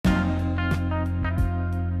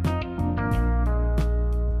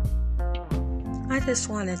just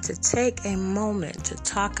wanted to take a moment to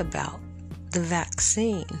talk about the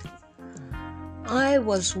vaccine. I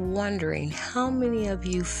was wondering how many of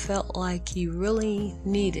you felt like you really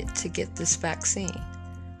needed to get this vaccine.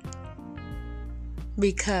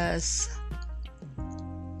 Because,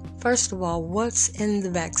 first of all, what's in the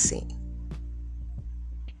vaccine?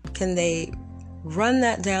 Can they run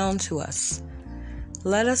that down to us?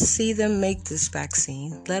 Let us see them make this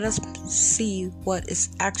vaccine. Let us see what is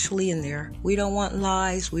actually in there. We don't want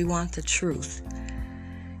lies. We want the truth.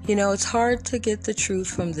 You know, it's hard to get the truth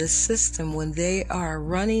from this system when they are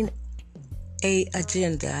running a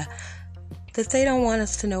agenda that they don't want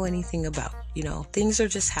us to know anything about. You know, things are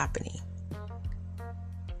just happening.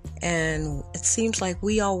 And it seems like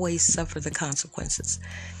we always suffer the consequences.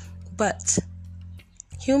 But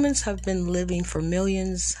humans have been living for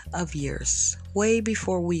millions of years, way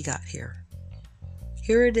before we got here.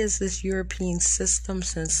 Here it is, this European system,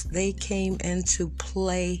 since they came into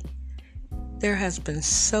play, there has been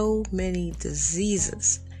so many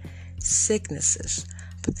diseases, sicknesses,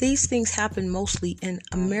 but these things happen mostly in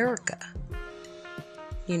America.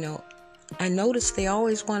 You know, I notice they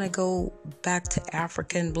always want to go back to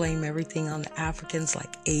Africa and blame everything on the Africans,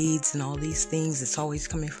 like AIDS and all these things. It's always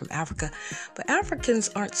coming from Africa. But Africans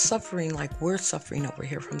aren't suffering like we're suffering over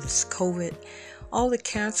here from this COVID. All the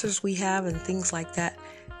cancers we have and things like that,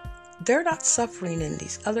 they're not suffering in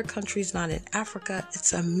these other countries, not in Africa.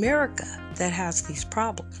 It's America that has these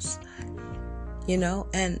problems. You know,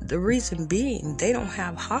 and the reason being, they don't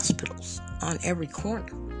have hospitals on every corner,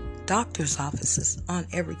 doctor's offices on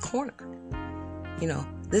every corner. You know,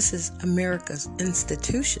 this is America's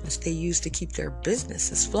institutions they use to keep their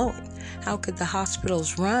businesses flowing. How could the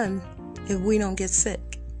hospitals run if we don't get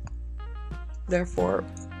sick? Therefore,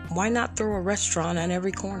 why not throw a restaurant on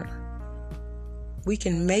every corner? We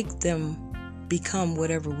can make them become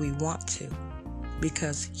whatever we want to,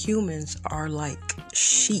 because humans are like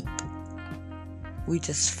sheep. We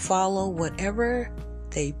just follow whatever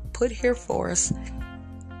they put here for us.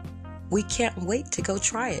 We can't wait to go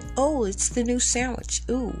try it. Oh, it's the new sandwich.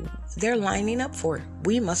 Ooh, they're lining up for it.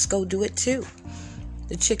 We must go do it too.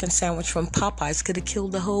 The chicken sandwich from Popeyes could have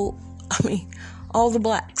killed all the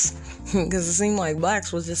blacks. Because it seemed like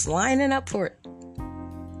blacks was just lining up for it.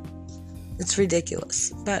 It's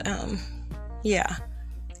ridiculous. But, yeah.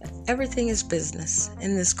 Everything is business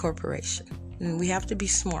in this corporation. And we have to be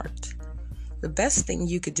smart. The best thing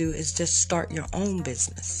you could do is just start your own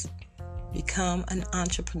business. Become an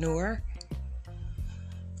entrepreneur.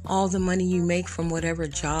 All the money you make from whatever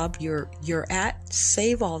job you're at,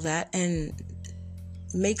 save all that and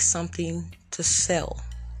make something to sell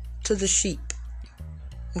to the sheep.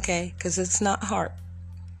 Okay? Because it's not hard.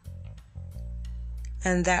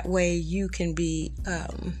 And that way you can be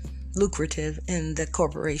lucrative in the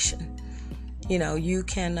corporation. You know, you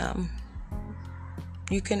can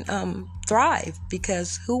thrive,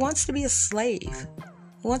 because who wants to be a slave?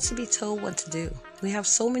 Who wants to be told what to do? We have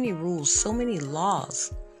so many rules, so many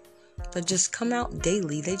laws that just come out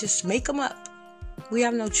daily. They just make them up. We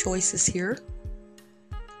have no choices here.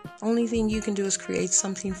 Only thing you can do is create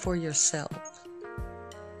something for yourself.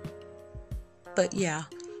 But yeah,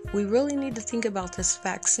 we really need to think about this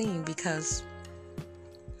vaccine, because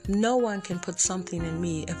no one can put something in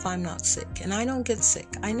me if I'm not sick. And I don't get sick.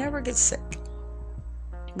 I never get sick.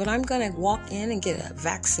 But I'm going to walk in and get a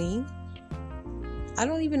vaccine? I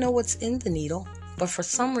don't even know what's in the needle, but for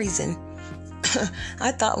some reason,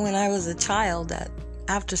 I thought when I was a child that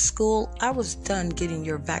after school, I was done getting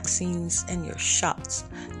your vaccines and your shots.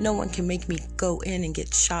 No one can make me go in and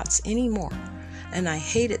get shots anymore. And I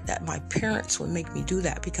hated that my parents would make me do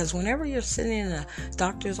that, because whenever you're sitting in a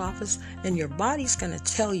doctor's office and your body's going to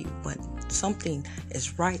tell you when something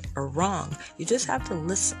is right or wrong, you just have to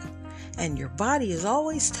listen. And your body is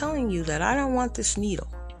always telling you that I don't want this needle.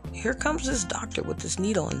 Here comes this doctor with this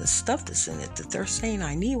needle and the stuff that's in it that they're saying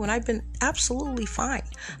I need, when I've been absolutely fine.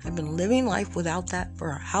 I've been living life without that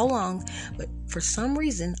for how long, but for some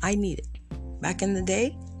reason I need it. Back in the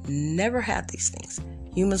day, never had these things.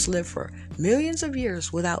 Humans lived for millions of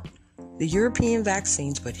years without the European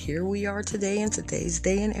vaccines, but here we are today in today's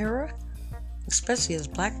day and era, especially as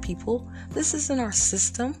black people. This isn't our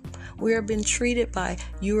system. We are being treated by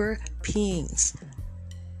Europeans.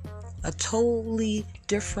 A totally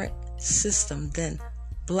different system than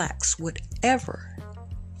blacks would ever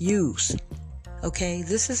use. Okay,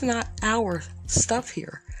 this is not our stuff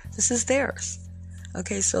here. This is theirs.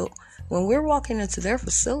 Okay, so when we're walking into their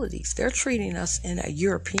facilities, they're treating us in a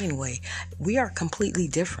European way. We are completely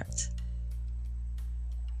different.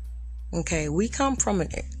 Okay, we come from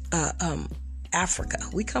Africa.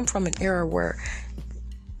 We come from an era where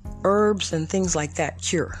herbs and things like that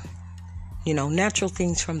cure. Natural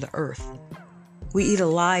things from the earth. We eat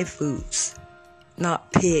alive foods,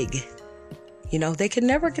 not pig. They can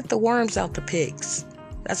never get the worms out the pigs.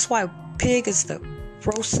 That's why pig is the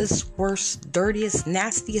grossest, worst, dirtiest,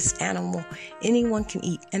 nastiest animal anyone can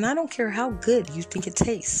eat. And I don't care how good you think it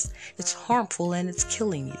tastes. It's harmful and it's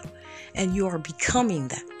killing you. And you are becoming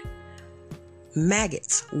that.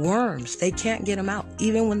 Maggots, worms, they can't get them out.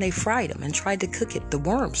 Even when they fried them and tried to cook it, the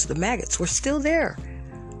worms, the maggots were still there.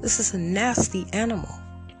 This is a nasty animal.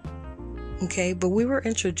 Okay, but we were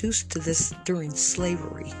introduced to this during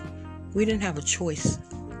slavery. We didn't have a choice.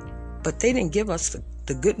 But they didn't give us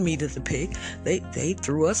the good meat of the pig. They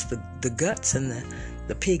threw us the guts and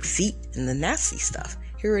the pig feet and the nasty stuff.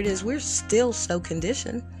 Here it is. We're still so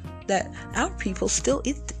conditioned that our people still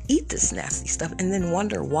eat this nasty stuff and then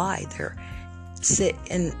wonder why they're sick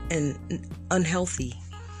and unhealthy.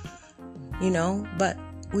 But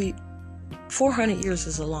 400 years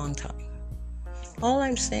is a long time. All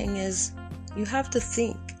I'm saying is you have to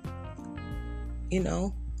think,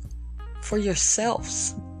 for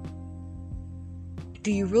yourselves.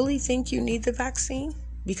 Do you really think you need the vaccine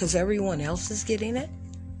because everyone else is getting it?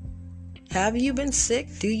 Have you been sick?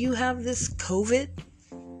 Do you have this COVID?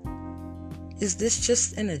 Is this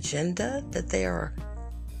just an agenda that they are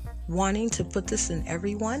wanting to put this in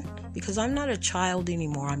everyone? Because I'm not a child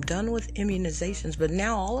anymore. I'm done with immunizations. But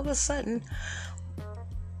now all of a sudden,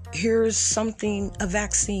 here's a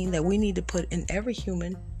vaccine that we need to put in every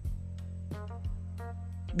human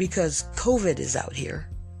because COVID is out here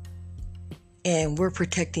and we're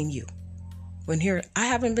protecting you. When here, I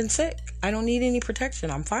haven't been sick. I don't need any protection.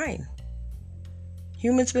 I'm fine.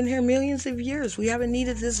 Humans been here millions of years. We haven't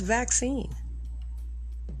needed this vaccine.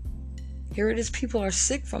 Here it is. People are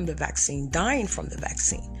sick from the vaccine, dying from the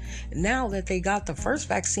vaccine. And now that they got the first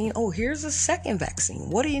vaccine, here's a second vaccine.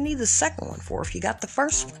 What do you need the second one for if you got the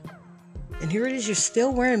first one? And here it is. You're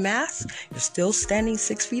still wearing masks. You're still standing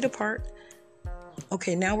 6 feet apart.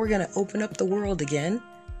 Okay, now we're going to open up the world again.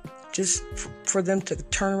 Just for them to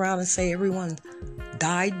turn around and say everyone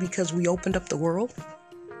died because we opened up the world?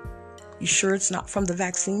 You sure it's not from the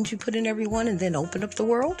vaccines you put in everyone and then open up the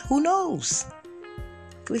world? Who knows?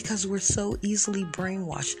 Because we're so easily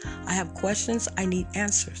brainwashed. I have questions. I need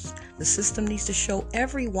answers. The system needs to show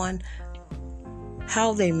everyone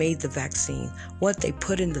how they made the vaccine, what they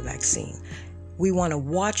put in the vaccine. We want to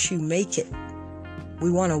watch you make it.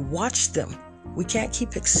 We want to watch them. We can't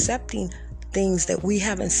keep accepting things that we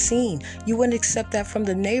haven't seen. You wouldn't accept that from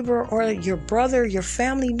the neighbor or your brother, your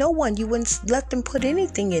family, no one. You wouldn't let them put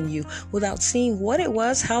anything in you without seeing what it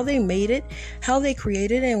was, how they made it, how they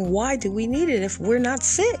created it, and why do we need it if we're not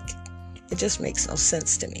sick? It just makes no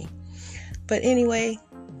sense to me. But anyway,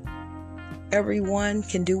 everyone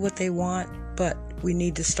can do what they want, but we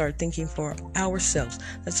need to start thinking for ourselves.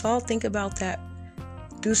 Let's all think about that.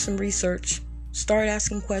 Do some research, start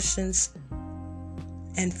asking questions,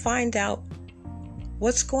 and find out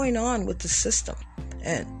what's going on with the system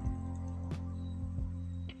and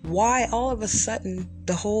why all of a sudden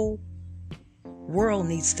the whole world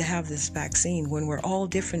needs to have this vaccine when we're all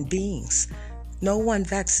different beings. No one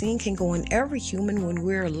vaccine can go in every human when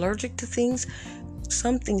we're allergic to things.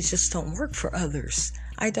 Some things just don't work for others.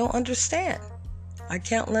 I don't understand. I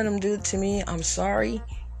can't let them do it to me. I'm sorry.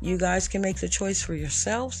 You guys can make the choice for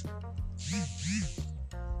yourselves.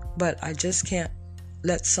 But I just can't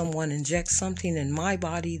let someone inject something in my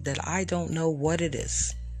body that I don't know what it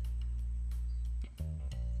is.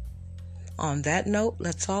 On that note,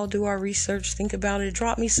 let's all do our research, think about it,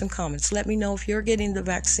 drop me some comments. Let me know if you're getting the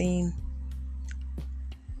vaccine.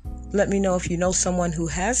 Let me know if you know someone who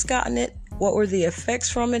has gotten it, what were the effects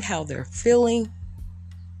from it, how they're feeling,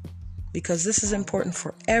 because this is important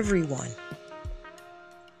for everyone.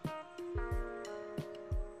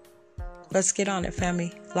 Let's get on it,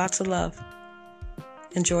 family. Lots of love.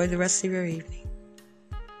 Enjoy the rest of your evening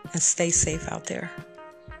and stay safe out there.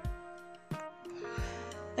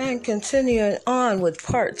 And continuing on with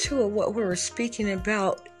part 2 of what we were speaking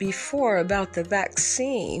about before about the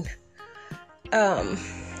vaccine.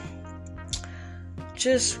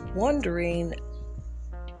 Just wondering,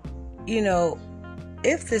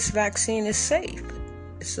 if this vaccine is safe.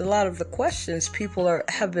 It's a lot of the questions people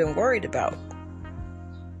have been worried about.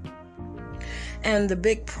 And the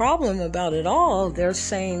big problem about it all, they're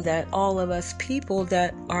saying that all of us people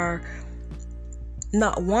that are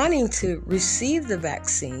not wanting to receive the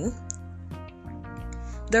vaccine,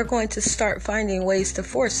 they're going to start finding ways to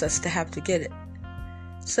force us to have to get it.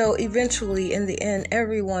 So eventually, in the end,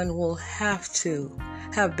 everyone will have to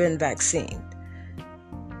have been vaccinated.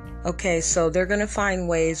 Okay, so they're going to find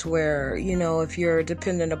ways where, if you're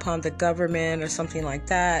dependent upon the government or something like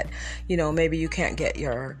that, maybe you can't get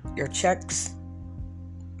your checks,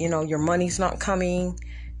 your money's not coming.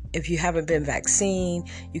 If you haven't been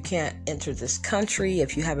vaccinated, you can't enter this country.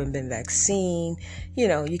 If you haven't been vaccinated,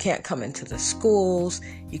 you can't come into the schools,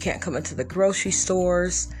 you can't come into the grocery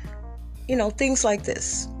stores, things like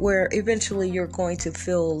this, where eventually you're going to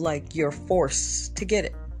feel like you're forced to get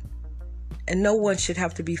it. And no one should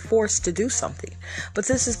have to be forced to do something. But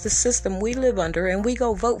this is the system we live under, and we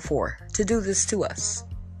go vote for to do this to us.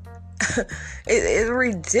 It's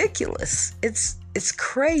ridiculous. It's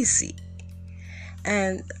crazy.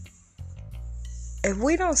 And if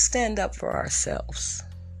we don't stand up for ourselves,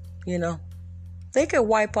 they could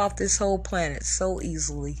wipe off this whole planet so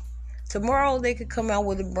easily. Tomorrow they could come out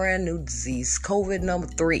with a brand new disease, COVID number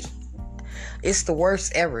 3. It's the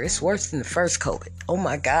worst ever. It's worse than the first COVID. Oh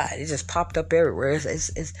my God, it just popped up everywhere.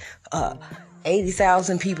 It's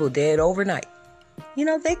 80,000 people dead overnight.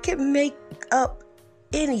 They can make up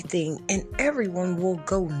anything and everyone will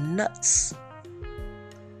go nuts.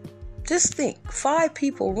 Just think, 5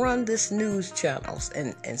 people run this news channels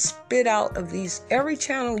and spit out of these, every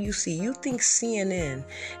channel you see, you think CNN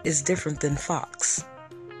is different than Fox.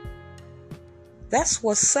 That's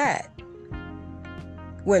what's sad.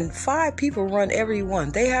 When 5 people run every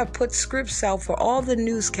one, they have put scripts out for all the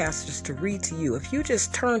newscasters to read to you. If you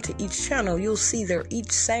just turn to each channel, you'll see they're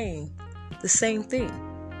each saying the same thing.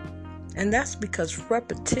 And that's because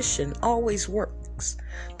repetition always works.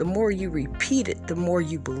 The more you repeat it, the more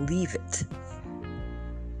you believe it.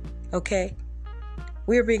 Okay?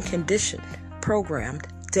 We're being conditioned, programmed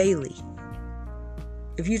daily.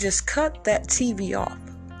 If you just cut that TV off,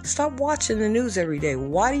 stop watching the news every day.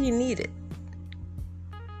 Why do you need it?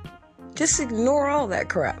 Just ignore all that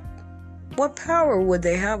crap. What power would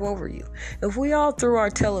they have over you if we all threw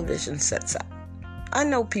our television sets out? I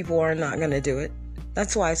know people are not going to do it.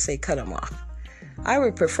 That's why I say cut them off. I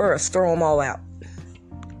would prefer us throw them all out.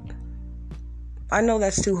 I know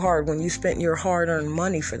that's too hard when you spent your hard-earned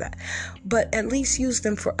money for that. But at least use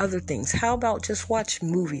them for other things. How about just watch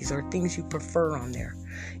movies or things you prefer on there?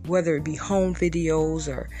 Whether it be home videos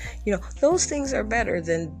or, those things are better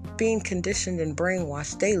than being conditioned and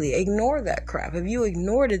brainwashed daily. Ignore that crap. If you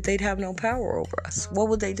ignored it, they'd have no power over us. What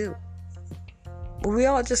would they do? Well, we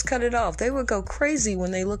all just cut it off. They would go crazy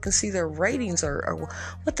when they look and see their ratings or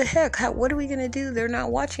what the heck? What are we going to do? They're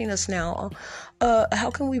not watching us now.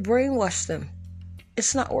 How can we brainwash them?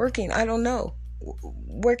 It's not working. I don't know.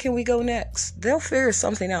 Where can we go next? They'll figure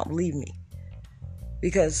something out, believe me.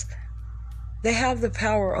 Because they have the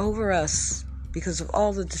power over us because of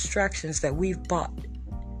all the distractions that we've bought.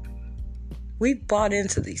 We've bought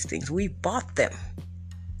into these things. We bought them.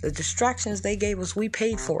 The distractions they gave us, we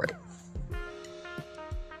paid for it.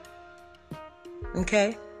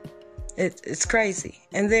 Okay? It's crazy.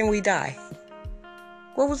 And then we die.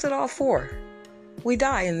 What was it all for? We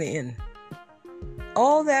die in the end.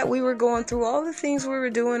 All that we were going through, all the things we were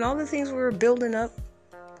doing, all the things we were building up,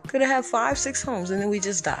 could have had 5, 6 homes and then we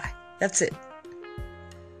just die. That's it.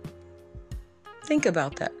 Think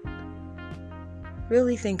about that.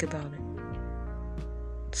 Really think about it.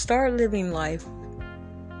 Start living life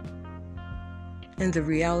in the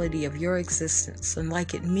reality of your existence and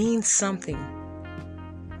like it means something.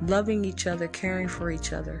 Loving each other, caring for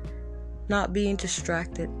each other, not being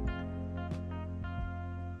distracted.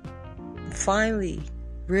 Finally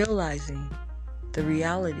realizing the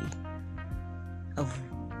reality of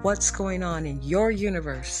what's going on in your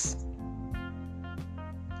universe.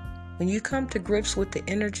 When you come to grips with the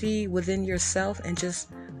energy within yourself and just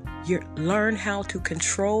learn how to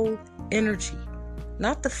control energy,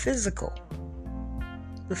 not the physical.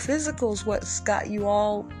 The physical is what's got you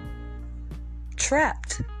all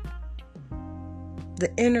trapped.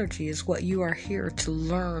 The energy is what you are here to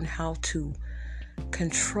learn how to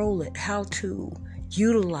control it, how to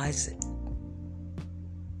utilize it,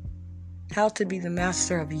 how to be the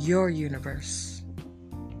master of your universe.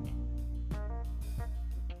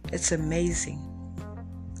 It's amazing.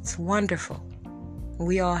 It's wonderful.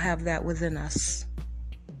 We all have that within us.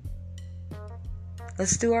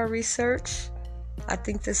 Let's do our research. I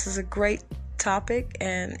think this is a great topic,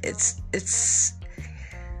 and it's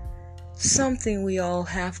something we all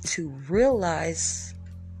have to realize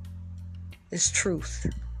is truth.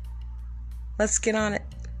 Let's get on it.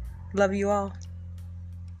 Love you all.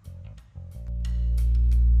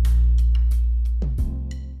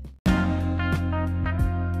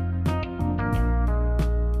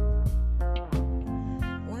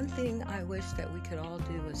 One thing I wish that we could all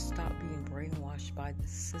do is stop being brainwashed by the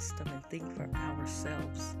system and think for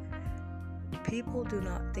ourselves. People do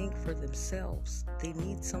not think for themselves. They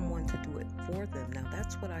need someone to do it for them. Now,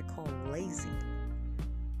 that's what I call lazy.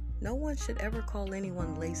 No one should ever call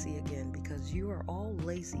anyone lazy again, because you are all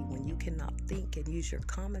lazy when you cannot think and use your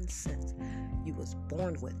common sense you was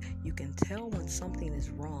born with. You can tell when something is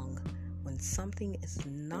wrong. When something is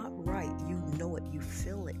not right, you know it, you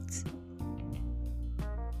feel it.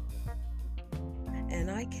 And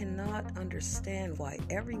I cannot understand why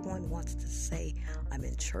everyone wants to say, I'm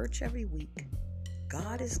in church every week.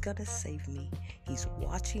 God is going to save me. He's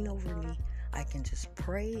watching over me. I can just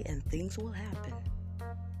pray and things will happen.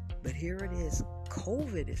 But here it is.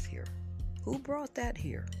 COVID is here. Who brought that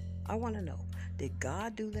here? I want to know. Did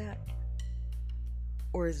God do that?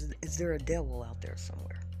 Or is there a devil out there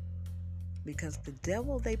somewhere? Because the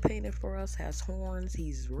devil they painted for us has horns.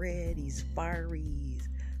 He's red. He's fiery. He's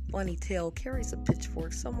funny tail. Carries a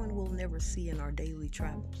pitchfork. Someone we'll never see in our daily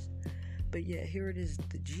travels. But yet here it is,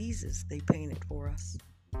 the Jesus they painted for us.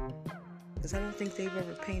 Because I don't think they've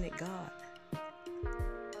ever painted God.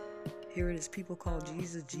 Here it is, people call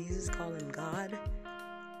Jesus, call him God.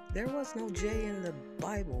 There was no J in the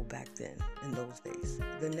Bible back then, in those days.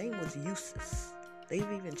 The name was Eusus. They've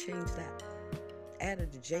even changed that.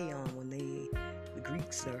 Added a J on when the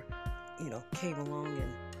Greeks came along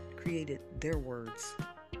and created their words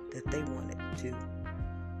that they wanted to,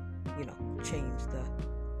 change the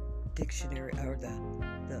dictionary or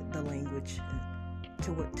the language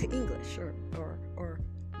to English or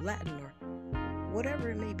Latin or whatever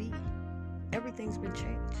it may be. Everything's been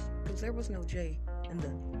changed because there was no J in the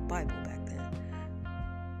Bible back then.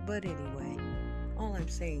 But anyway, all I'm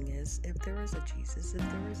saying is, if there is a Jesus, if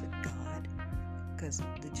there is a God, because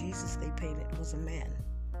the Jesus they painted was a man,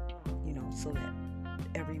 so that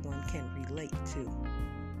everyone can relate to.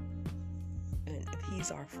 And if he's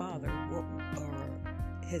our father, or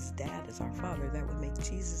his dad is our father, that would make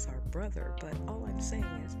Jesus our brother. But all I'm saying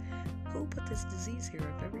is, who put this disease here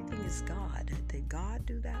if everything is God? Did God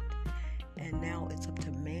do that? And now it's up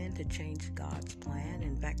to man to change God's plan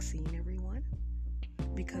and vaccine everyone?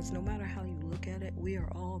 Because no matter how you look at it, we are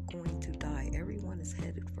all going to die. Everyone is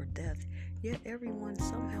headed for death. Yet everyone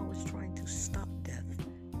somehow is trying to stop death.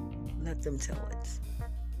 Let them tell it.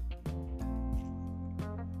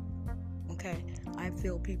 Okay? I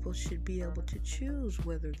feel people should be able to choose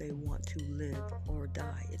whether they want to live or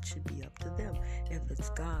die. It should be up to them. If it's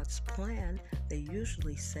God's plan, they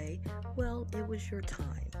usually say, well, it was your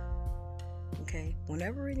time. Okay?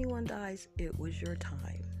 Whenever anyone dies, it was your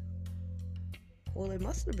time. Well, it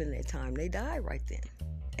must have been their time. They died right then,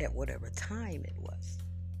 at whatever time it was.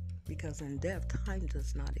 Because in death, time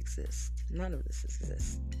does not exist. None of this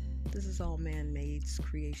exists. This is all man-made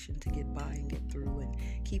creation to get by and get through and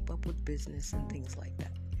keep up with business and things like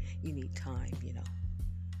that. You need time,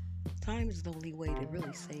 Time is the only way to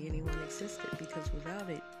really say anyone existed, because without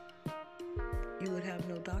it, you would have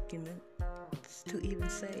no documents to even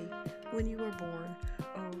say when you were born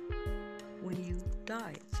or when you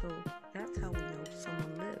died. So that's how we know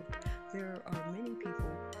someone lived. There are many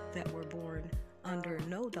people that were born under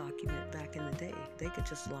no document back in the day. They could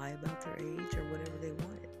just lie about their age or whatever they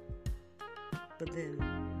wanted. But then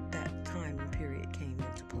that time and period came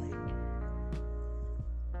into play.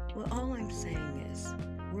 Well, all I'm saying is,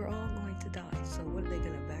 we're all going to die. So what are they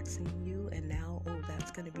going to vaccine you? And now,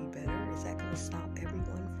 that's going to be better? Is that going to stop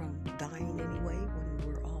everyone from dying anyway when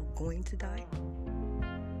we're all going to die?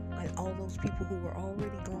 And all those people who were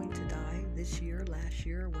already going to die this year, last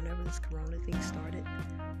year, whenever this corona thing started,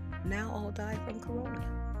 now all die from corona.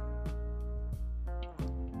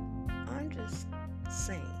 I'm just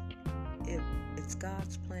saying, if it's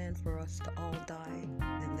God's plan for us to all die,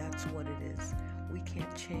 then that's what it is. We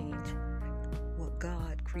can't change what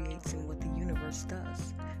God creates and what the universe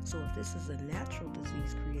does. So if this is a natural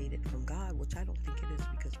disease created from God, which I don't think it is,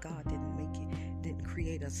 because God didn't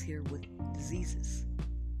create us here with diseases.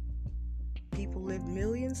 People live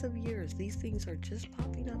millions of years. These things are just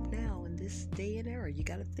popping up now in this day and era. You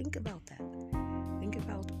got to think about that. Think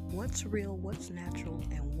about what's real, what's natural,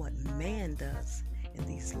 and what man does in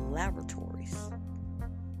these laboratories.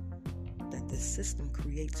 That this system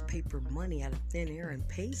creates paper money out of thin air and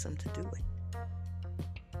pays them to do it.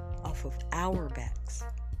 Off of our backs.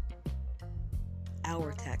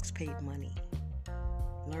 Our tax-paid money.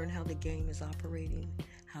 Learn how the game is operating,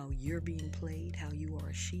 how you're being played, how you are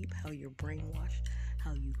a sheep, how you're brainwashed,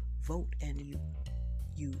 how you vote and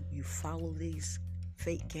you follow these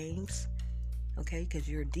fake games. Okay, because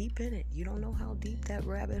you're deep in it. You don't know how deep that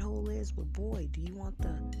rabbit hole is, but boy, do you want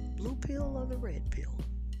the blue pill or the red pill?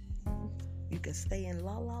 You can stay in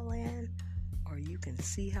La La Land, or you can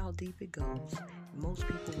see how deep it goes. Most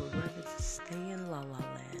people would rather stay in La La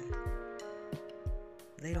Land.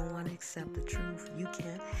 They don't want to accept the truth. You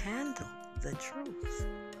can't handle the truth.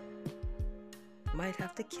 Might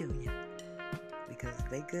have to kill you, because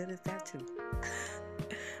they good at that too.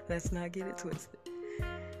 Let's not get it twisted.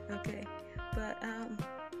 Okay, but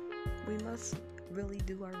we must really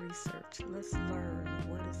do our research. Let's learn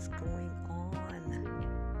what is going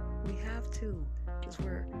on. We have to, because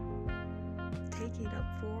we're taking up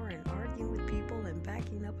for and arguing with people and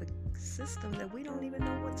backing up a system that we don't even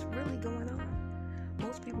know what's really going on.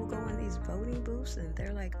 Most people go in these voting booths and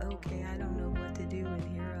they're like, okay, I don't know what to do in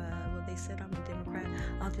here. Well, they said I'm a Democrat.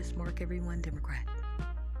 I'll just mark everyone Democrat.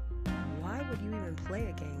 Why would you even play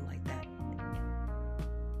a game like that?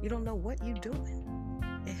 You don't know what you're doing.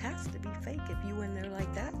 It has to be fake if you in there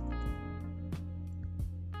like that.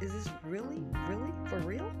 Is this really for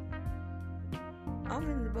real? I'm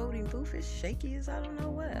in the voting booth, it's shaky as I don't know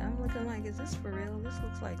what. I'm looking like, is this for real? This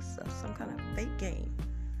looks like some kind of fake game.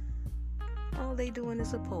 All they doing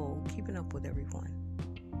is a poll, keeping up with everyone.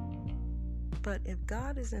 But if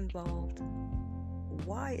God is involved,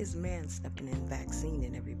 why is man stepping in,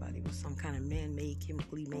 vaccinating everybody with some kind of man-made,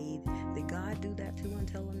 chemically made? Did God do that too and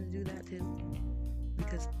tell them to do that too?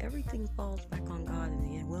 Because everything falls back on God in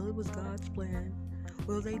the end. Well, it was God's plan.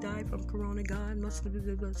 Well, they died from corona. God must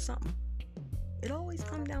have done something. It always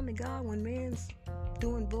comes down to God when man's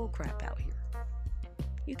doing bull crap out here.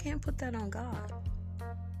 You can't put that on God.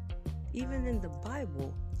 Even in the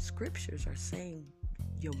Bible, scriptures are saying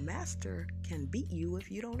your master can beat you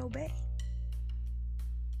if you don't obey.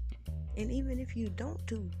 And even if you don't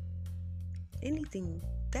do anything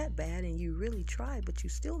that bad and you really tried, but you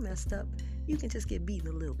still messed up, you can just get beaten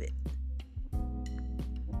a little bit.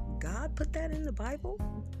 God put that in the Bible?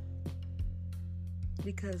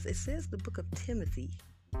 Because it says the book of Timothy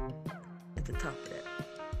at the top of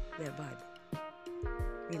that Bible.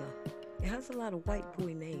 You know, it has a lot of white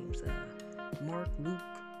boy names. Mark, Luke,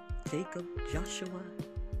 Jacob, Joshua.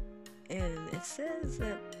 And it says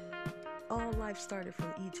that all life started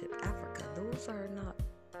from Egypt, Africa. Those are not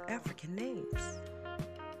African names.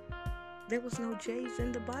 There was no J's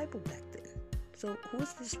in the Bible back then. So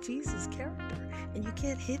who's this Jesus character? And you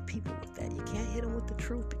can't hit people with that. You can't hit them with the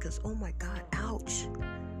truth because, oh my God, ouch,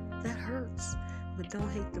 that hurts. But don't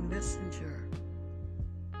hate the messenger.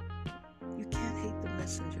 You can't hate the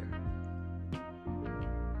messenger.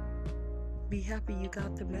 Be happy you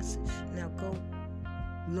got the message. Now go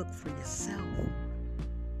look for yourself.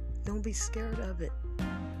 Don't be scared of it.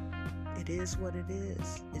 It is what it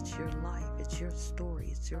is. It's your life. It's your story.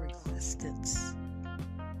 It's your existence.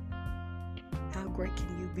 How great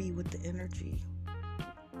can you be with the energy?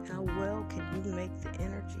 How well can you make the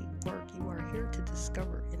energy work? You are here to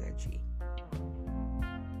discover energy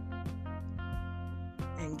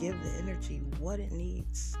and give the energy what it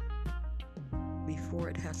needs before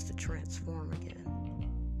it has to transform again.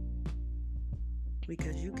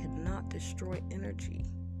 Because you cannot destroy energy.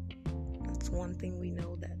 That's one thing we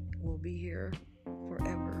know that will be here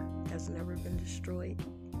forever, has never been destroyed,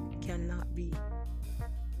 cannot be.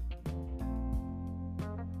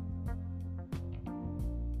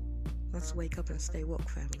 Let's wake up and stay woke,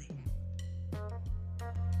 family.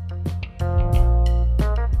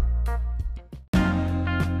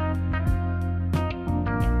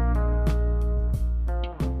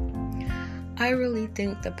 I really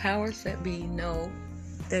think the powers that be know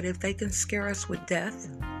that if they can scare us with death,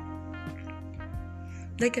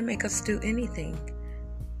 they can make us do anything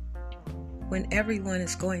when everyone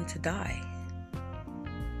is going to die.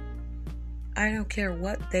 I don't care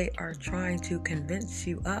what they are trying to convince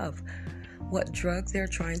you of, what drug they're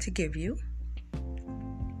trying to give you,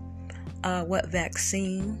 what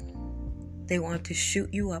vaccine they want to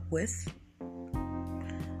shoot you up with.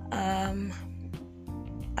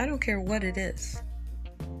 I don't care what it is.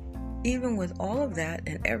 Even with all of that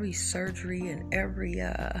and every surgery and every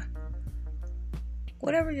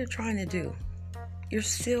whatever you're trying to do, you're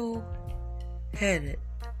still headed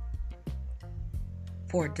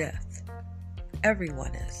for death.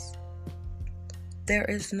 Everyone is. There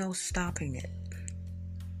is no stopping it.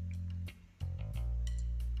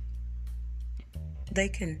 They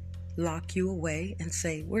can lock you away and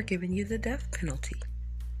say, we're giving you the death penalty.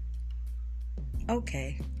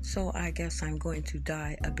 Okay, so I guess I'm going to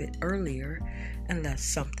die a bit earlier unless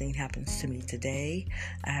something happens to me today.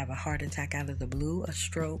 I have a heart attack out of the blue, a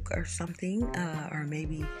stroke or something, or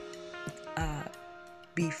maybe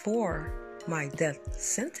before my death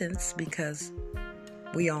sentence, because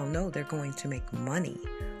we all know they're going to make money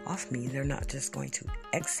off me. They're not just going to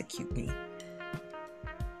execute me.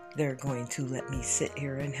 They're going to let me sit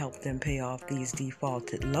here and help them pay off these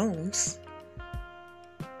defaulted loans.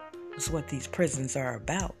 That's what these prisons are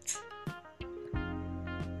about.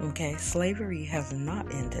 Okay, slavery has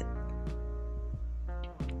not ended.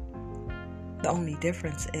 The only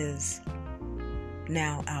difference is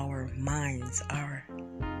now our minds are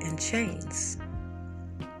in chains.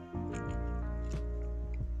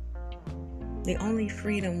 The only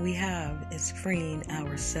freedom we have is freeing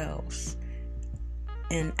ourselves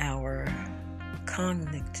in our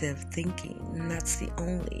cognitive thinking. And that's the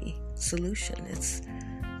only solution. It's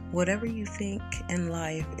whatever you think in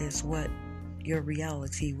life is what your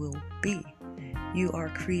reality will be. You are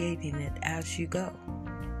creating it as you go.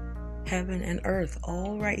 Heaven and earth,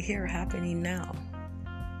 all right here happening now.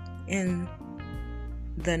 In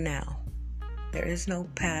the now. There is no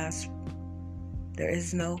past. There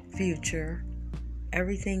is no future.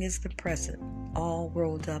 Everything is the present, all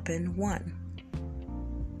rolled up in one.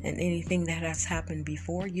 And anything that has happened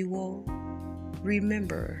before, you will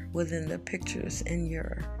remember within the pictures in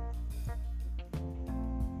your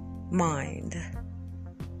mind.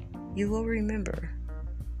 You will remember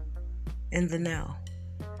in the now.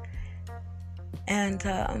 And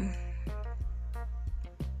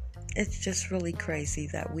it's just really crazy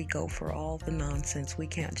that we go for all the nonsense. We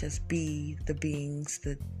can't just be the beings,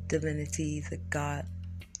 the divinity, the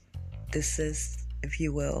goddesses, if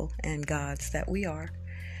you will, and gods that we are.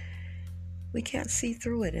 We can't see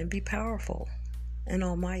through it and be powerful and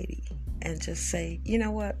almighty and just say, you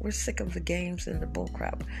know what, we're sick of the games and the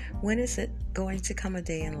bullcrap. When is it going to come a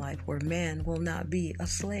day in life where man will not be a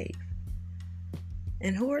slave?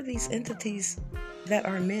 And who are these entities that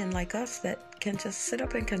are men like us that can just sit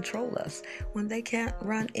up and control us when they can't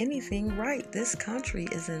run anything right? This country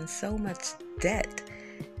is in so much debt.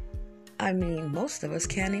 I mean, most of us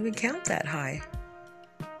can't even count that high.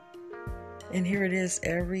 And here it is,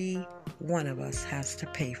 every one of us has to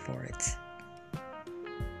pay for it.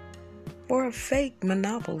 For a fake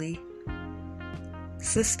monopoly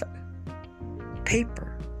system.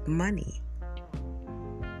 Paper, money.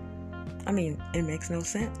 I mean, it makes no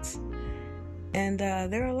sense. And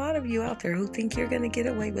there are a lot of you out there who think you're going to get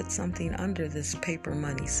away with something under this paper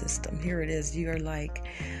money system. Here it is. You're like,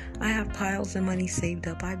 I have piles of money saved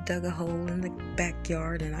up. I've dug a hole in the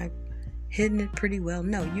backyard and I've hidden it pretty well.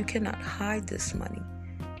 No, you cannot hide this money.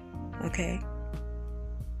 Okay?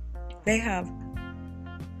 They have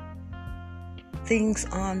things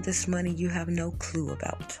on this money you have no clue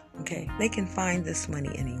about. Okay? They can find this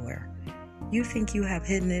money anywhere. You think you have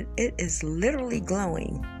hidden it. It is literally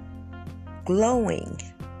glowing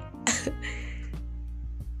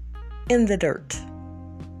in the dirt,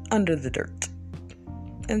 under the dirt.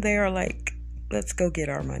 And they are like, let's go get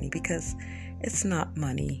our money, because it's not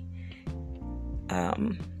money.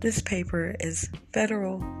 This paper is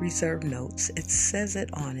Federal Reserve notes. It says it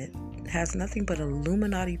on it. It has nothing but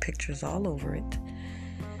Illuminati pictures all over it.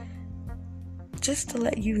 Just to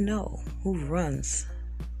let you know who runs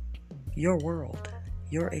your world,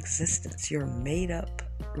 your existence, your made-up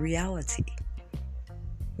reality.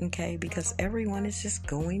 Okay, because everyone is just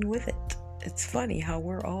going with it. It's funny how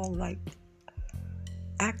we're all like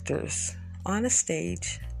actors on a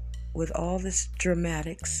stage with all this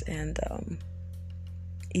dramatics and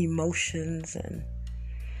emotions and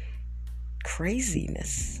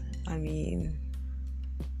craziness. I mean,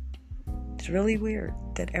 it's really weird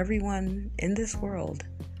that everyone in this world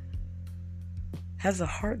has a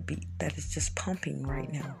heartbeat that is just pumping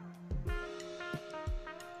right now.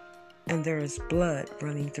 And there is blood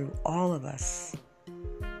running through all of us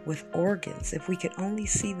with organs. If we could only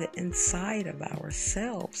see the inside of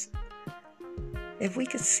ourselves, if we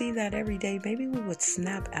could see that every day, maybe we would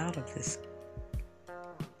snap out of this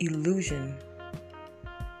illusion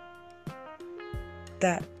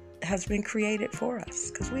that has been created for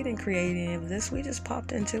us. Because we didn't create any of this, we just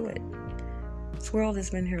popped into it. This world has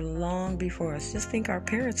been here long before us. Just think our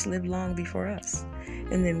parents lived long before us.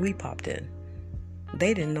 And then we popped in.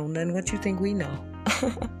 They didn't know nothing what you think we know.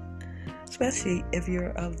 Especially if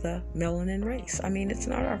you're of the melanin race. I mean, it's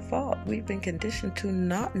not our fault. We've been conditioned to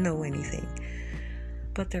not know anything.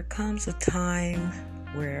 But there comes a time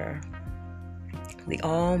where the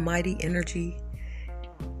almighty energy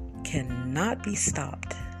cannot be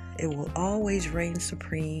stopped. It will always reign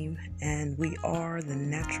supreme, and we are the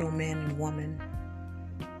natural man and woman.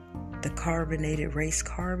 The carbonated race.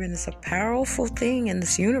 Carbon is a powerful thing in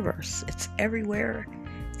this universe. It's everywhere.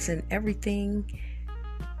 It's in everything.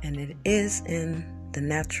 And it is in the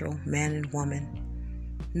natural man and woman.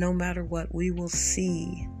 No matter what, we will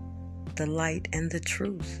see the light and the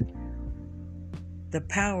truth. The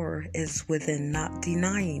power is within not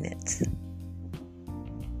denying it.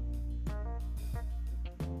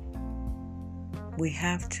 We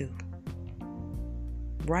have to.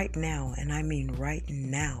 Right now, and I mean right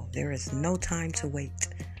now. There is no time to wait.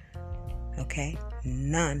 Okay?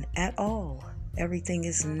 None at all. Everything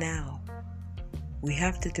is now. We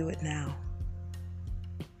have to do it now.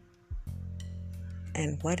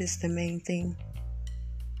 And what is the main thing?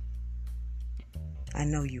 I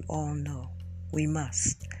know you all know. We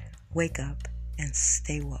must wake up and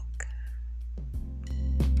stay woke.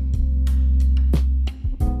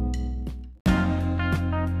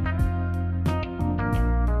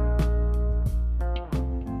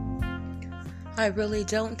 I really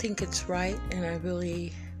don't think it's right, and I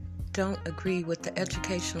really don't agree with the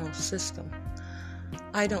educational system.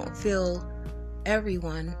 I don't feel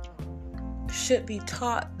everyone should be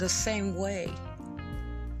taught the same way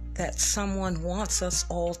that someone wants us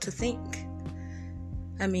all to think.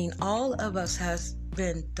 I mean, all of us has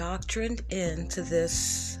been doctrined into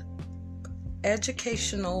this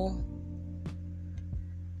educational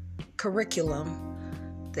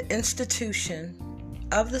curriculum, the institution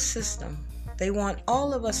of the system. They want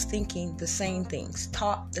all of us thinking the same things,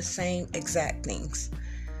 taught the same exact things.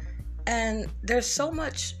 And there's so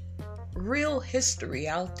much real history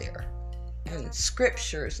out there, and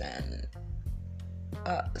scriptures and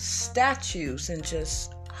statues and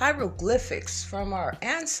just hieroglyphics from our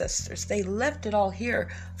ancestors. They left it all here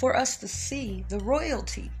for us to see the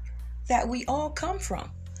royalty that we all come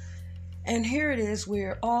from. And here it is,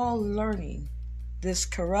 we're all learning this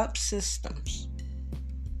corrupt systems.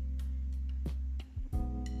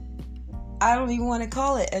 I don't even want to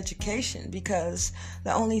call it education, because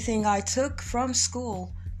the only thing I took from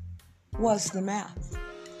school was the math.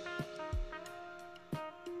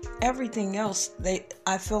 Everything else,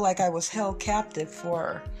 I feel like I was held captive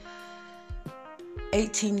for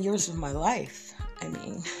 18 years of my life. I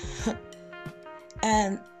mean,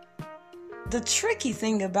 and the tricky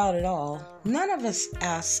thing about it all, none of us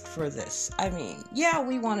asked for this. I mean, yeah,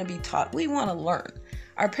 we want to be taught. We want to learn.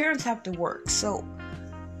 Our parents have to work. So,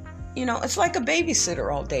 it's like a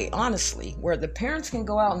babysitter all day, honestly, where the parents can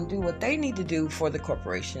go out and do what they need to do for the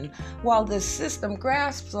corporation, while the system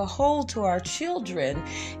grasps a hold to our children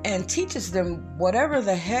and teaches them whatever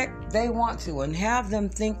the heck they want to, and have them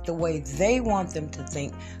think the way they want them to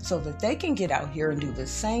think, so that they can get out here and do the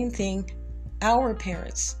same thing our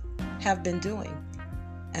parents have been doing.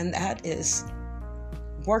 And that is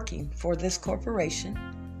working for this corporation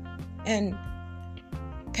and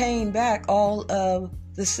paying back all of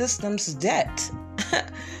the system's debt.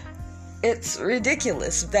 It's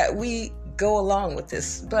ridiculous that we go along with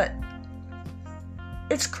this, but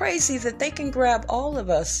it's crazy that they can grab all of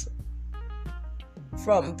us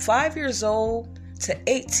from 5 years old to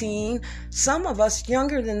 18, some of us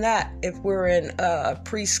younger than that if we're in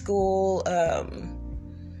preschool,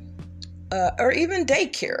 or even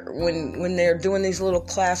daycare, when they're doing these little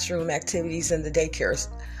classroom activities in the daycares.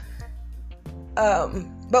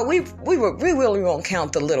 But we really won't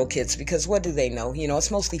count the little kids, because what do they know?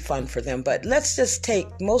 It's mostly fun for them. But let's just take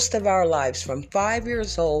most of our lives from 5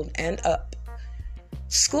 years old and up.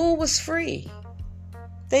 School was free.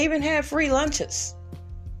 They even had free lunches.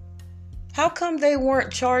 How come they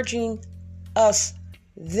weren't charging us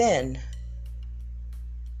then?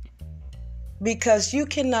 Because you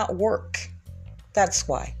cannot work. That's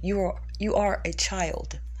why. You are a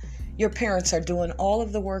child. Your parents are doing all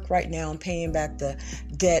of the work right now and paying back the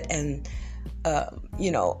debt and,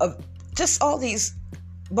 just all these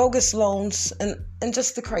bogus loans and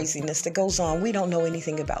just the craziness that goes on we don't know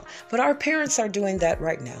anything about. But our parents are doing that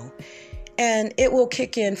right now. And it will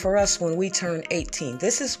kick in for us when we turn 18.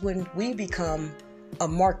 This is when we become a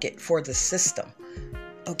market for the system.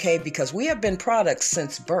 Okay? Because we have been products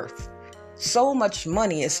since birth. So much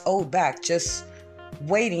money is owed back just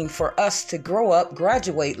waiting for us to grow up,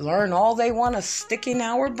 graduate, learn all they want to stick in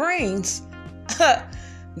our brains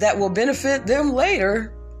that will benefit them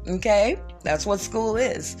later. Okay? That's what school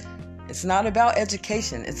is. It's not about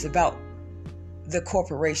education. It's about the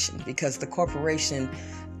corporation, because the corporation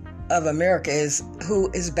of America is who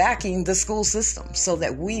is backing the school system so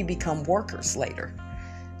that we become workers later.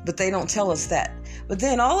 But they don't tell us that. But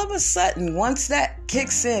then all of a sudden, once that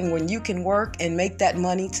kicks in, when you can work and make that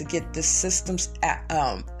money to get the system's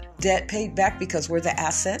debt paid back because we're the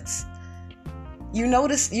assets, you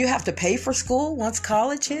notice you have to pay for school once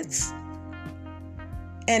college hits.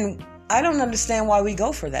 And I don't understand why we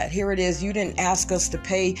go for that. Here it is. You didn't ask us to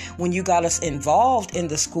pay when you got us involved in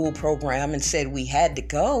the school program and said we had to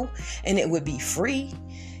go and it would be free.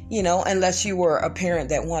 Unless you were a parent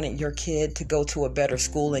that wanted your kid to go to a better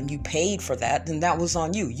school and you paid for that, then that was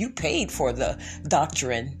on you. You paid for the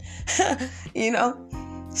doctrine,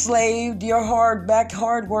 slaved your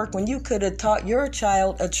hard work when you could have taught your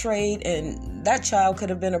child a trade, and that child could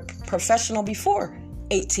have been a professional before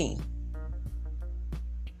 18.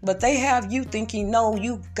 But they have you thinking, no,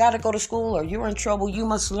 you got to go to school or you're in trouble. You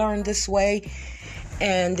must learn this way.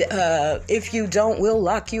 And if you don't, we'll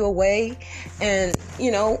lock you away. And,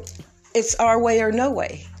 it's our way or no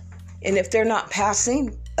way. And if they're not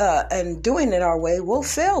passing and doing it our way, we'll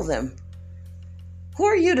fail them. Who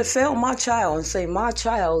are you to fail my child and say my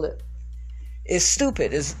child is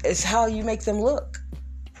stupid? Is how you make them look.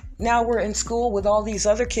 Now we're in school with all these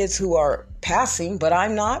other kids who are passing, but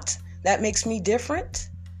I'm not. That makes me different?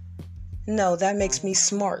 No, that makes me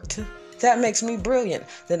smart. That makes me brilliant.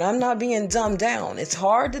 Then I'm not being dumbed down. It's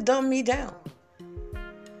hard to dumb me down.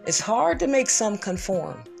 It's hard to make some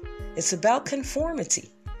conform. It's about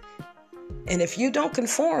conformity. And if you don't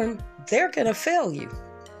conform, they're going to fail you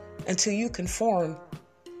until you conform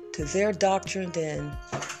to their doctrine and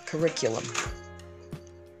curriculum.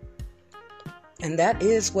 And that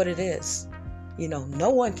is what it is. No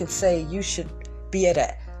one can say you should be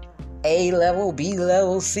at A level, B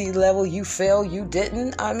level, C level. You failed, you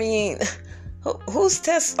didn't. I mean, whose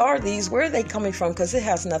tests are these? Where are they coming from? Because it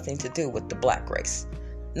has nothing to do with the black race.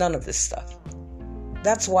 None of this stuff.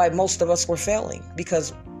 That's why most of us were failing,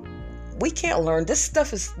 because we can't learn. This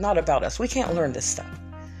stuff is not about us. We can't learn this stuff.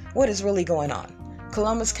 What is really going on?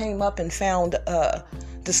 Columbus came up and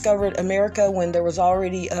discovered America when there was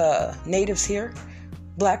already natives here,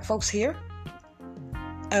 black folks here.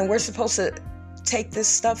 And we're supposed to take this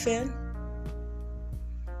stuff in.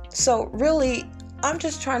 So really, I'm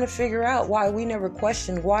just trying to figure out why we never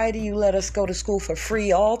questioned, why do you let us go to school for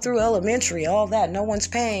free all through elementary, all that, no one's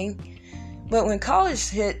paying. But when college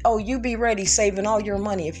hit, you be ready saving all your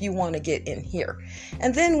money if you want to get in here.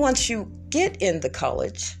 And then once you get in the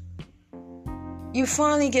college, you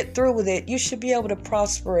finally get through with it, you should be able to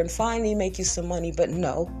prosper and finally make you some money. But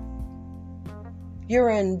no, you're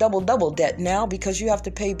in double debt now because you have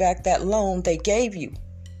to pay back that loan they gave you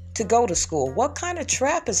to go to school. What kind of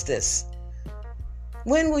trap is this?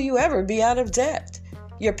 When will you ever be out of debt?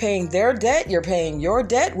 You're paying their debt, you're paying your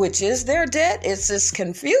debt, which is their debt. It's just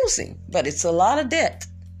confusing, but it's a lot of debt.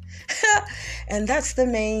 And that's the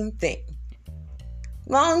main thing.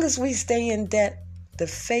 Long as we stay in debt, the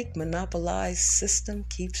fake monopolized system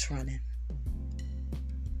keeps running.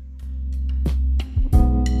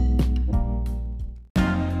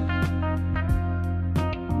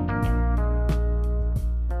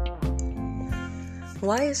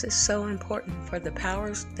 Why is it so important for the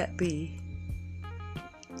powers that be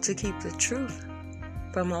to keep the truth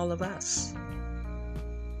from all of us?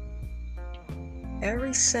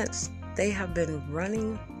 Ever since they have been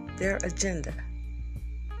running their agenda,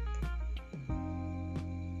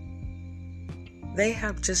 they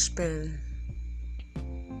have just been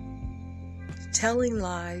telling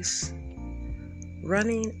lies,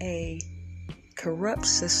 running a corrupt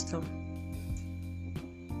system,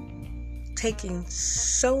 taking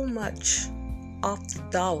so much off the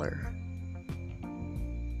dollar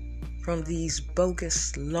from these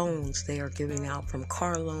bogus loans they are giving out, from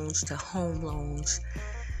car loans to home loans.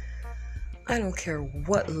 I don't care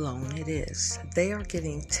what loan it is. They are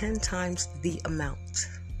getting 10 times the amount.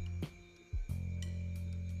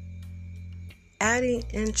 Adding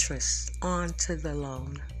interest onto the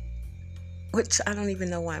loan, which I don't even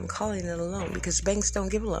know why I'm calling it a loan, because banks don't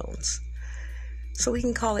give loans. So we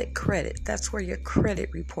can call it credit. That's where your credit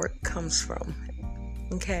report comes from.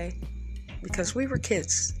 Okay? Because we were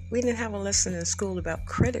kids. We didn't have a lesson in school about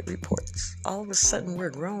credit reports. All of a sudden we're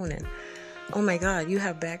grown and, oh my God, you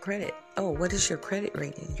have bad credit. Oh, what is your credit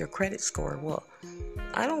rating? Your credit score? Well,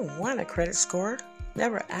 I don't want a credit score.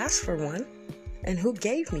 Never asked for one. And who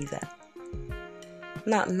gave me that?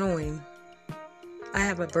 Not knowing I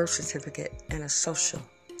have a birth certificate and a social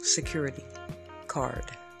security card,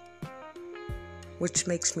 which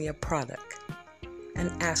makes me a product,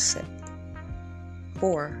 an asset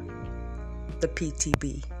for the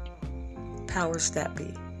PTB, powers that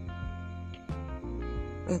be.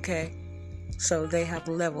 Okay, so they have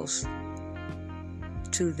levels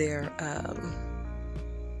to their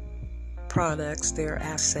products, their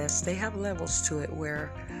assets. They have levels to it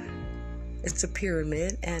where it's a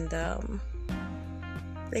pyramid, and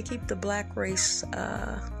they keep the black race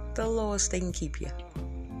the lowest they can keep you,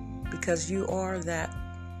 because you are that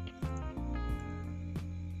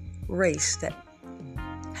race that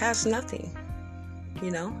has nothing.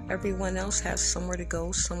 Everyone else has somewhere to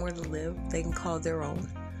go, somewhere to live, they can call their own.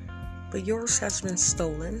 But yours has been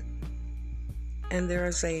stolen, and there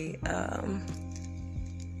is a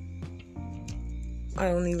I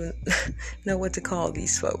don't even know what to call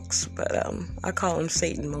these folks, but I call them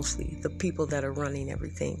Satan mostly, the people that are running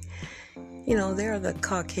everything. They're the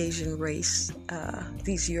Caucasian race,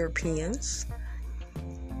 these Europeans.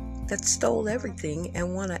 that stole everything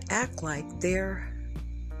and want to act like they're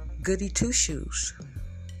goody two-shoes.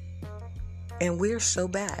 And we're so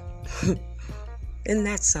bad. Isn't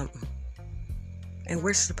that something? And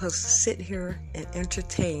we're supposed to sit here and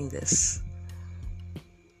entertain this,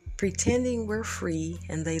 pretending we're free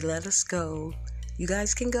and they let us go. You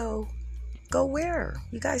guys can go. Go where?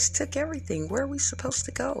 You guys took everything. Where are we supposed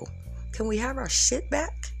to go? Can we have our shit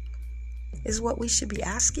back? Is what we should be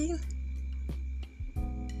asking.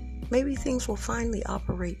 Maybe things will finally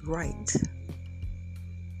operate right.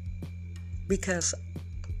 Because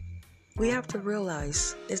we have to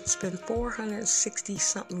realize it's been 460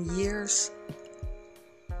 something years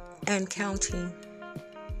and counting.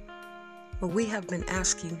 But we have been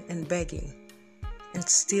asking and begging and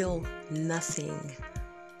still nothing.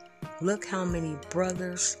 Look how many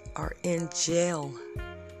brothers are in jail.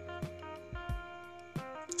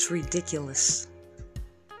 It's ridiculous.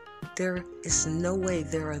 There is no way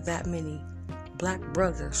there are that many black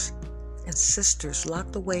brothers and sisters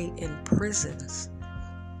locked away in prisons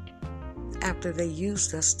after they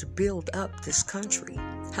used us to build up this country.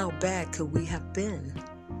 How bad could we have been?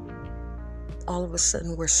 All of a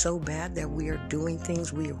sudden we're so bad that we are doing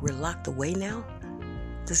things, we're locked away now?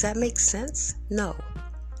 Does that make sense? No.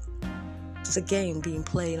 It's a game being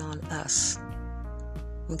played on us.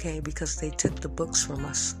 Okay, because they took the books from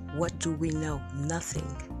us. What do we know?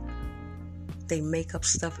 Nothing. They make up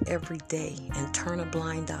stuff every day and turn a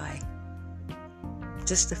blind eye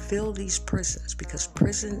just to fill these prisons, because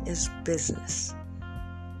prison is business.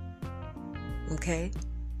 Okay?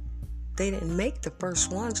 They didn't make the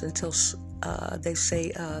first ones until they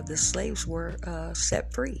say the slaves were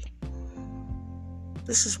set free.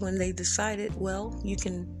 This is when they decided, well, you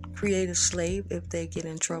can create a slave if they get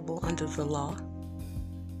in trouble under the law.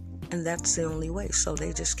 And that's the only way. So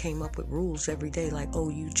they just came up with rules every day like, oh,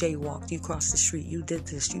 you jaywalked, you crossed the street, you did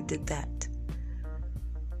this, you did that.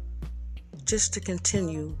 Just to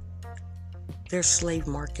continue their slave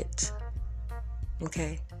market.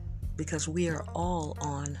 Okay? Because we are all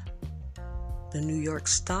on the New York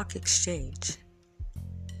Stock Exchange.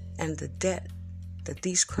 And the debt that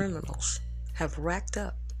these criminals have racked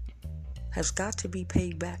up has got to be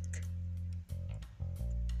paid back.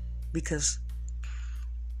 Because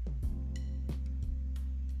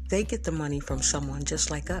they get the money from someone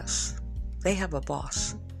just like us. They have a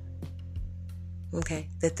boss, okay,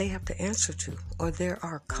 that they have to answer to, or there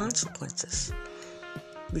are consequences.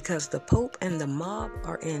 Because the Pope and the mob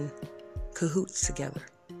are in cahoots together.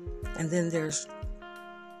 And then there's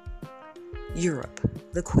Europe,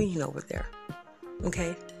 the Queen over there,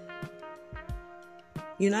 okay?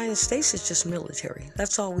 United States is just military.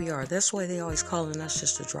 That's all we are. That's why they always calling us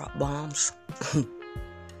just to drop bombs.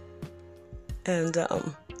 And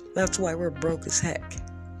that's why we're broke as heck.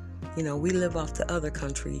 You know, we live off the other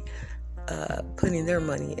country putting their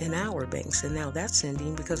money in our banks. And now that's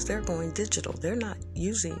ending because they're going digital. They're not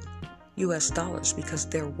using US dollars because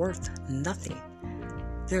they're worth nothing.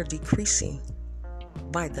 They're decreasing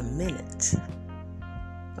by the minute.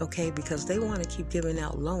 Okay, because they want to keep giving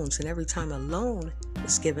out loans. And every time a loan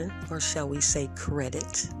is given, or shall we say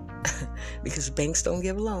credit, because banks don't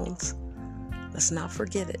give loans. Let's not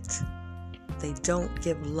forget it. They don't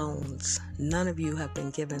give loans. None of you have been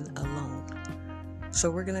given a loan. So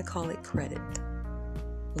we're going to call it credit.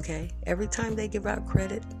 Okay? Every time they give out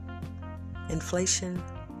credit, inflation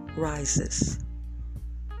rises.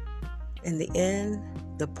 In the end,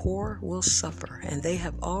 the poor will suffer. And they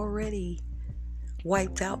have already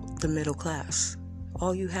wiped out the middle class.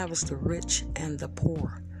 All you have is the rich and the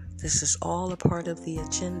poor. This is all a part of the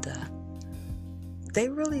agenda. They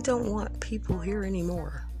really don't want people here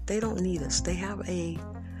anymore. They don't need us. They have a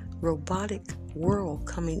robotic world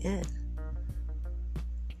coming in.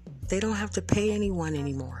 They don't have to pay anyone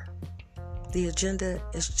anymore. The agenda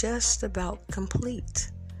is just about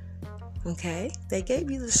complete. Okay? They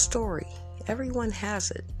gave you the story. Everyone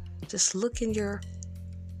has it. Just look in your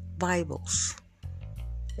Bibles.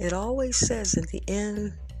 It always says in the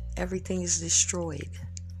end, everything is destroyed.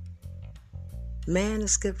 Man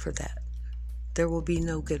is good for that. There will be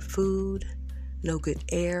no good food, no good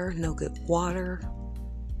air, no good water.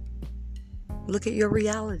 Look at your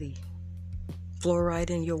reality. Fluoride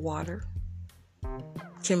in your water,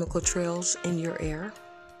 chemical trails in your air,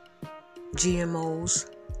 GMOs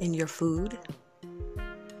in your food,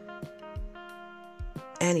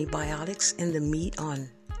 antibiotics in the meat on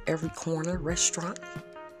every corner restaurant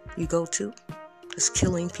you go to. It's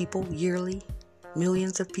killing people yearly,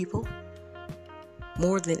 millions of people,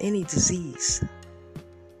 more than any disease.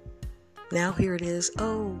 Now here it is,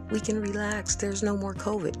 oh, we can relax, there's no more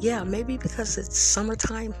COVID. Yeah, maybe because it's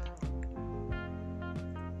summertime.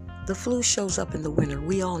 The flu shows up in the winter.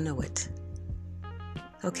 We all know it.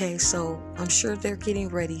 Okay, so I'm sure they're getting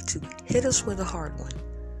ready to hit us with a hard one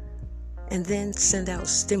and then send out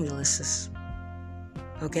stimuluses.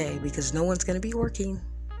 Okay, because no one's going to be working.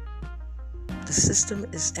 The system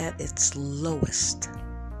is at its lowest.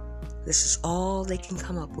 This is all they can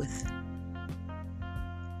come up with.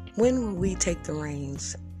 When will we take the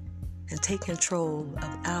reins and take control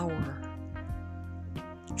of our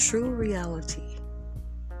true reality?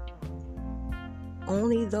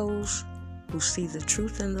 Only those who see the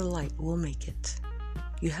truth and the light will make it.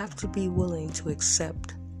 You have to be willing to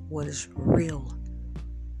accept what is real,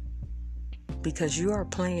 because you are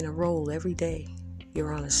playing a role every day.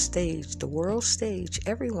 You're on a stage, the world stage,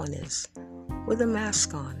 everyone is, with a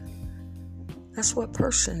mask on. That's what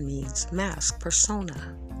person means, mask,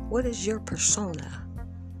 persona. What is your persona?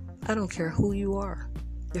 I don't care who you are.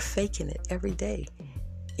 You're faking it every day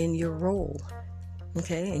in your role.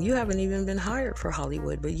 Okay, and you haven't even been hired for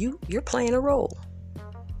Hollywood, but you're playing a role.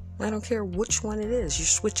 I don't care which one it is. You're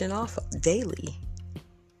switching off daily,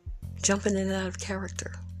 jumping in and out of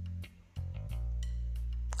character,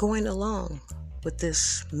 going along with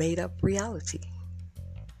this made-up reality,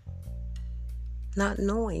 not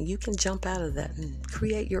knowing you can jump out of that and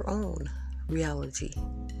create your own reality,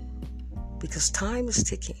 because time is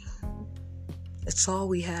ticking. It's all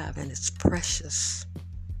we have, and it's precious.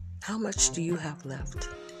 How much do you have left?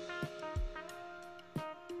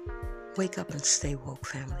 Wake up and stay woke,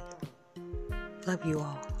 family. Love you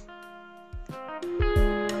all.